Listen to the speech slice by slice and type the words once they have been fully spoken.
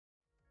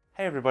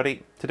Hey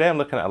everybody, today I'm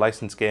looking at a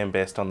licensed game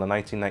based on the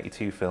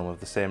 1992 film of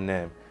the same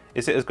name.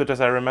 Is it as good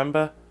as I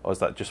remember, or is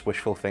that just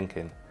wishful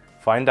thinking?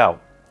 Find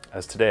out,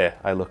 as today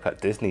I look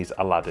at Disney's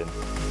Aladdin.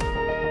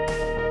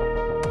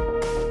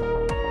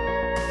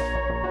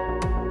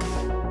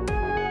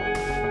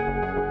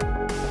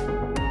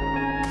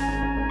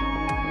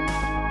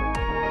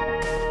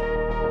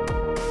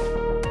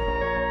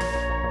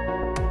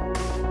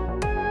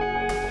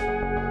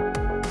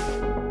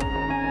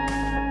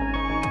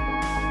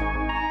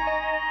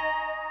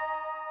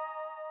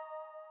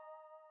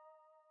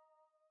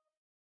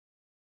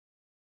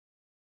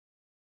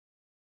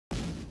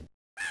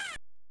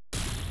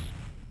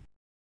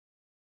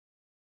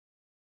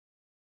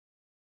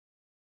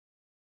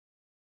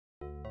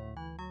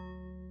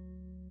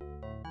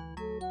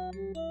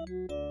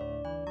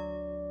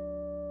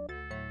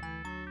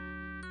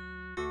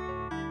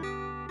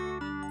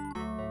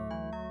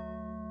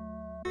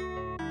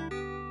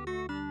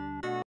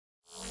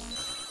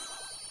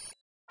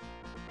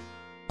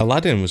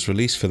 Aladdin was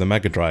released for the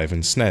Mega Drive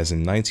and SNES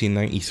in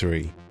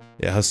 1993.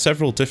 It has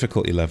several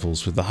difficulty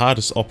levels, with the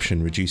hardest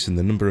option reducing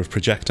the number of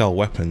projectile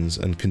weapons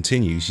and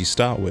continues you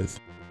start with.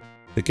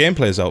 The game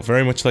plays out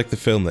very much like the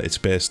film that it's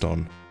based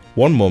on.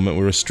 One moment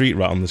we're a street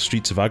rat on the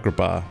streets of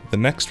Agrabah, the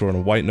next we're on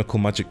a white knuckle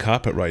magic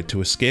carpet ride to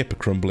escape a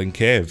crumbling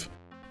cave.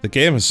 The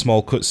game has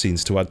small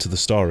cutscenes to add to the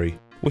story,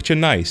 which are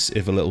nice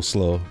if a little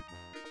slow.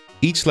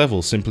 Each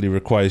level simply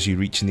requires you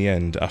reaching the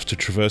end after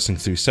traversing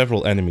through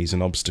several enemies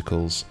and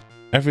obstacles.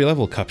 Every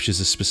level captures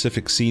a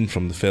specific scene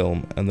from the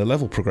film, and the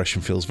level progression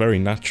feels very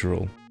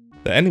natural.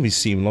 The enemies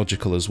seem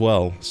logical as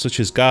well, such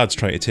as guards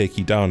trying to take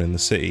you down in the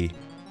city.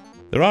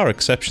 There are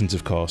exceptions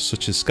of course,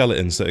 such as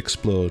skeletons that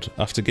explode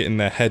after getting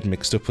their head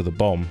mixed up with a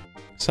bomb.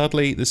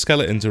 Sadly, the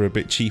skeletons are a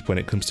bit cheap when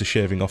it comes to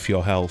shaving off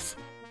your health.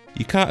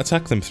 You can't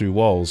attack them through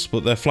walls,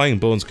 but their flying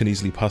bones can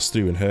easily pass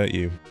through and hurt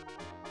you.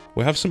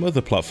 We have some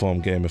other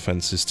platform game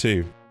offences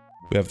too.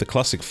 We have the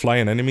classic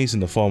flying enemies in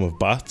the form of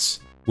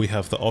bats. We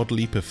have the odd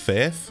leap of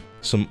faith.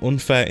 Some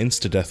unfair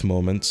insta-death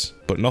moments,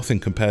 but nothing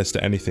compares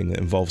to anything that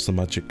involves the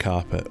magic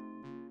carpet.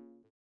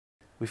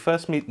 We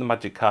first meet the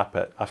magic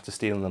carpet after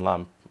stealing the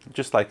lamp,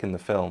 just like in the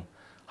film.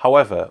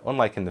 However,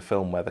 unlike in the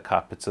film where the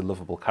carpet's a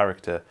lovable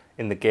character,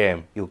 in the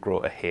game you'll grow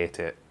to hate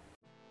it.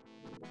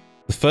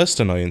 The first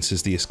annoyance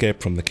is the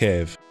escape from the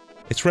cave.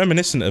 It's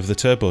reminiscent of the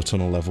Turbo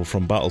Tunnel level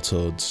from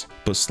Battletoads,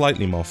 but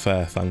slightly more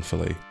fair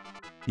thankfully.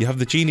 You have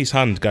the genie's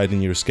hand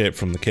guiding your escape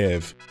from the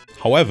cave.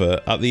 However,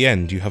 at the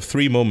end you have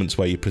 3 moments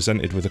where you're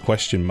presented with a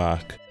question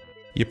mark.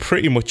 You're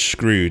pretty much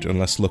screwed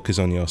unless luck is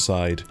on your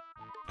side.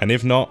 And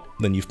if not,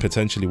 then you've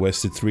potentially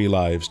wasted 3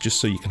 lives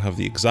just so you can have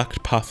the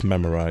exact path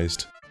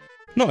memorised.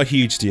 Not a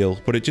huge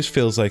deal, but it just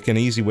feels like an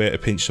easy way to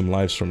pinch some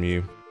lives from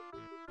you.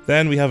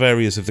 Then we have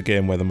areas of the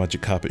game where the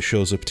magic carpet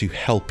shows up to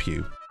help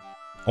you.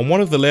 On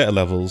one of the later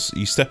levels,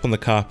 you step on the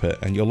carpet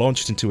and you're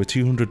launched into a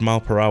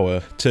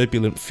 200-mile-per-hour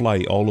turbulent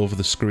flight all over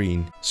the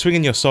screen,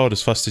 swinging your sword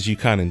as fast as you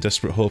can in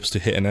desperate hopes to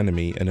hit an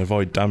enemy and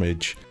avoid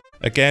damage.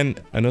 Again,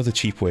 another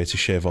cheap way to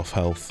shave off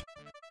health.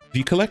 If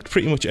you collect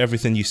pretty much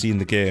everything you see in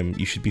the game,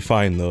 you should be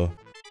fine though.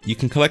 You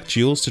can collect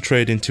jewels to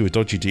trade into a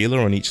dodgy dealer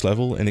on each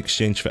level in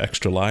exchange for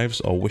extra lives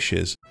or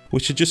wishes,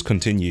 which are just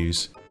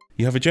continues.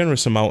 You have a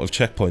generous amount of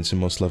checkpoints in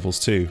most levels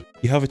too.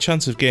 You have a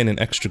chance of gaining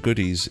extra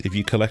goodies if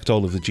you collect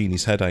all of the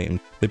genie's head items.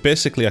 They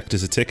basically act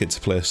as a ticket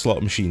to play a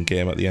slot machine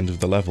game at the end of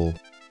the level.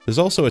 There's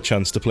also a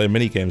chance to play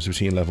mini-games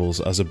between levels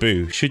as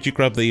Abu, should you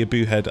grab the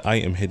Abu head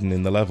item hidden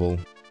in the level.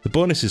 The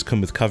bonuses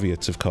come with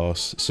caveats of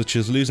course, such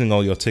as losing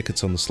all your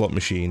tickets on the slot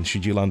machine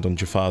should you land on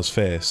Jafar's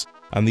face,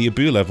 and the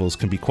Abu levels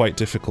can be quite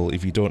difficult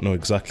if you don't know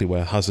exactly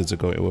where hazards are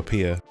going to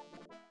appear.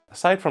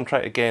 Aside from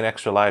trying to gain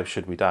extra lives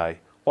should we die,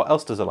 what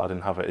else does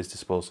Aladdin have at his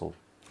disposal?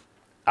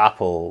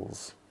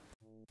 Apples.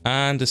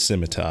 And a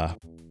scimitar.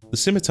 The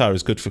scimitar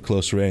is good for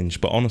close range,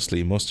 but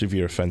honestly most of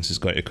your offense is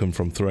going to come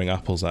from throwing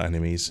apples at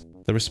enemies.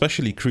 They're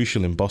especially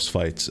crucial in boss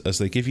fights as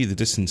they give you the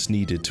distance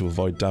needed to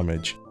avoid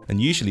damage,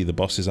 and usually the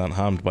bosses aren't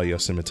harmed by your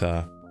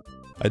scimitar.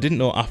 I didn't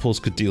know apples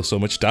could deal so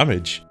much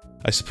damage.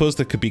 I suppose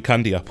there could be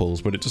candy apples,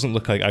 but it doesn't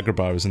look like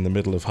Agrabah is in the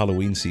middle of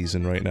Halloween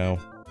season right now.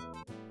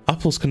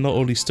 Apples can not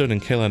only stun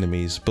and kill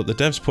enemies, but the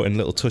devs put in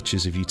little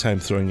touches if you time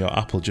throwing your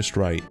apple just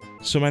right.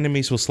 Some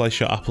enemies will slice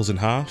your apples in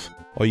half,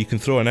 or you can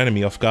throw an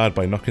enemy off guard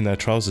by knocking their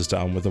trousers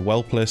down with a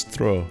well-placed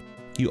throw.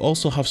 You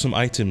also have some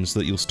items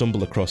that you'll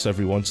stumble across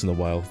every once in a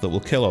while that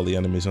will kill all the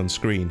enemies on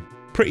screen.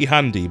 Pretty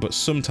handy, but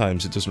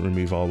sometimes it doesn't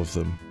remove all of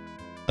them.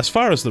 As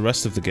far as the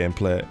rest of the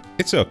gameplay,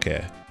 it's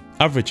okay.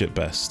 Average at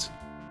best.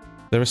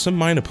 There are some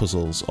minor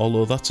puzzles,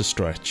 although that's a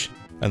stretch,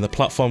 and the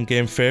platform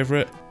game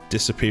favourite,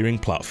 disappearing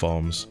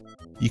platforms.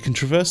 You can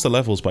traverse the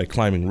levels by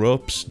climbing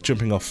ropes,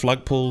 jumping off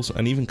flagpoles,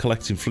 and even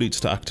collecting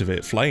flutes to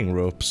activate flying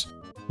ropes.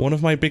 One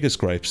of my biggest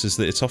gripes is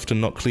that it's often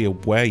not clear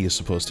where you're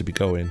supposed to be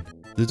going.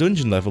 The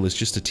dungeon level is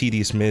just a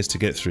tedious maze to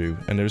get through,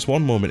 and there is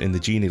one moment in the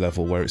genie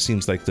level where it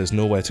seems like there's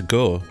nowhere to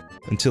go,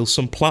 until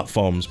some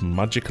platforms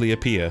magically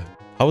appear.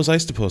 How was I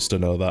supposed to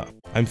know that?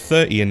 I'm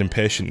 30 and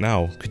impatient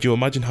now, could you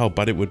imagine how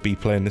bad it would be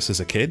playing this as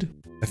a kid?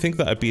 I think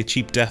that'd be a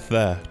cheap death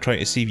there, trying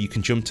to see if you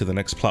can jump to the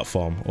next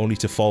platform, only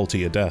to fall to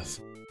your death.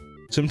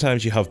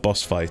 Sometimes you have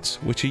boss fights,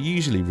 which are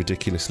usually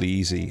ridiculously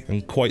easy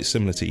and quite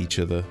similar to each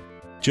other.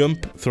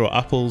 Jump, throw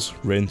apples,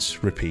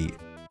 rinse, repeat.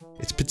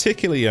 It's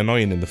particularly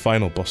annoying in the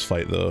final boss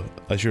fight though,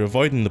 as you're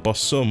avoiding the boss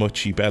so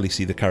much you barely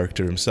see the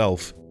character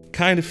himself.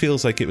 Kinda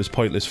feels like it was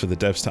pointless for the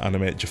devs to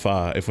animate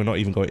Jafar if we're not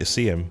even going to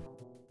see him.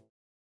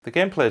 The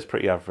gameplay is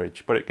pretty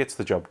average, but it gets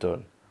the job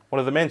done. One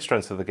of the main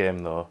strengths of the game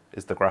though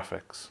is the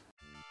graphics.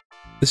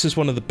 This is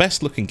one of the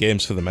best looking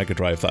games for the Mega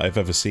Drive that I've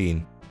ever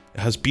seen. It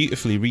has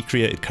beautifully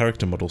recreated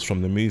character models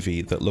from the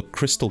movie that look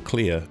crystal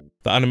clear.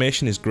 The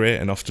animation is great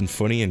and often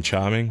funny and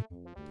charming.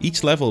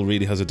 Each level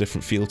really has a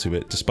different feel to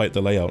it despite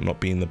the layout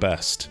not being the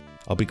best.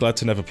 I'll be glad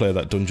to never play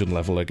that dungeon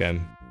level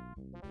again.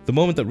 The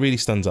moment that really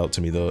stands out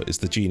to me though is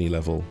the genie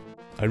level.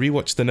 I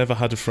rewatched the Never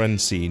Had a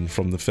Friend scene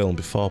from the film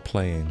before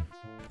playing,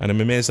 and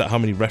I'm amazed at how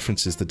many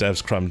references the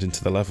devs crammed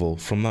into the level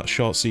from that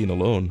short scene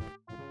alone.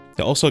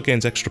 It also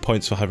gains extra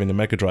points for having a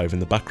Mega Drive in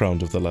the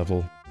background of the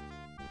level.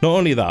 Not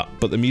only that,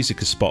 but the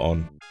music is spot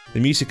on. The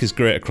music is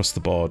great across the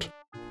board.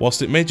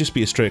 Whilst it may just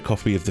be a straight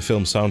copy of the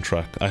film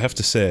soundtrack, I have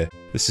to say,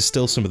 this is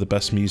still some of the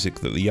best music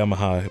that the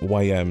Yamaha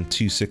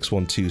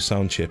YM2612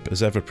 sound chip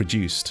has ever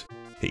produced.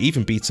 It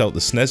even beats out the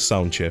SNES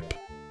sound chip.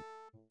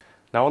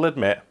 Now I'll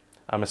admit,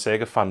 I'm a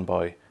Sega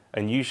fanboy,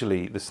 and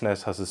usually the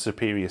SNES has a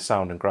superior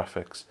sound and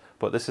graphics,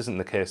 but this isn't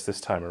the case this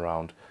time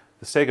around.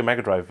 The Sega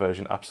Mega Drive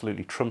version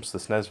absolutely trumps the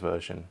SNES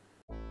version.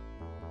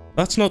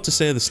 That's not to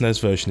say the SNES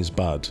version is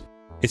bad.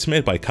 It's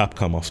made by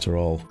Capcom after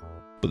all,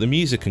 but the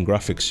music and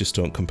graphics just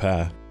don't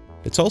compare.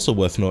 It's also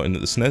worth noting that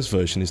the SNES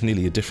version is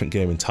nearly a different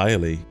game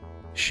entirely.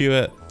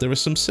 Sure, there are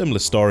some similar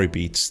story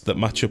beats that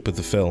match up with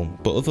the film,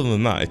 but other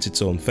than that it's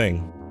its own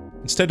thing.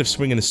 Instead of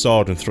swinging a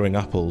sword and throwing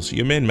apples,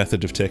 your main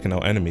method of taking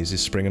out enemies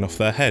is springing off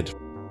their head.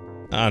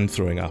 And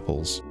throwing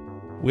apples.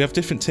 We have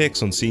different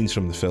takes on scenes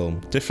from the film,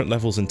 different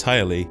levels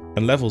entirely,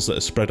 and levels that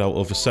are spread out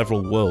over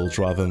several worlds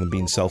rather than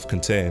being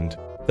self-contained.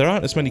 There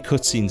aren't as many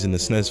cutscenes in the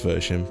SNES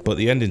version, but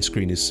the ending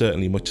screen is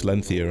certainly much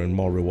lengthier and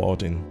more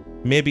rewarding.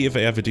 Maybe if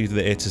I ever do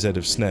the A to Z of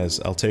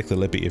SNES, I'll take the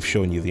liberty of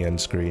showing you the end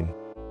screen.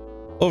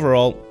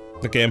 Overall,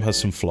 the game has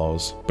some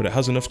flaws, but it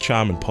has enough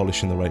charm and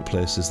polish in the right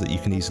places that you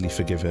can easily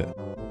forgive it.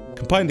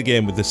 Combine the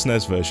game with the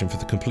SNES version for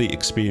the complete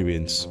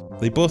experience.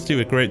 They both do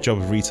a great job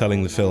of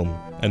retelling the film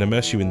and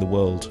immerse you in the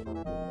world.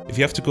 If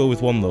you have to go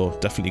with one though,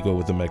 definitely go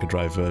with the Mega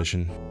Drive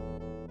version.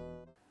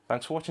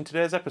 Thanks for watching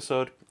today's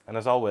episode, and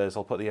as always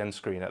I'll put the end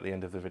screen at the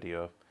end of the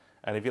video.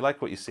 And if you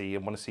like what you see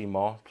and want to see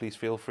more, please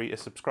feel free to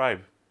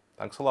subscribe.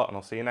 Thanks a lot, and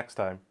I'll see you next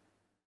time.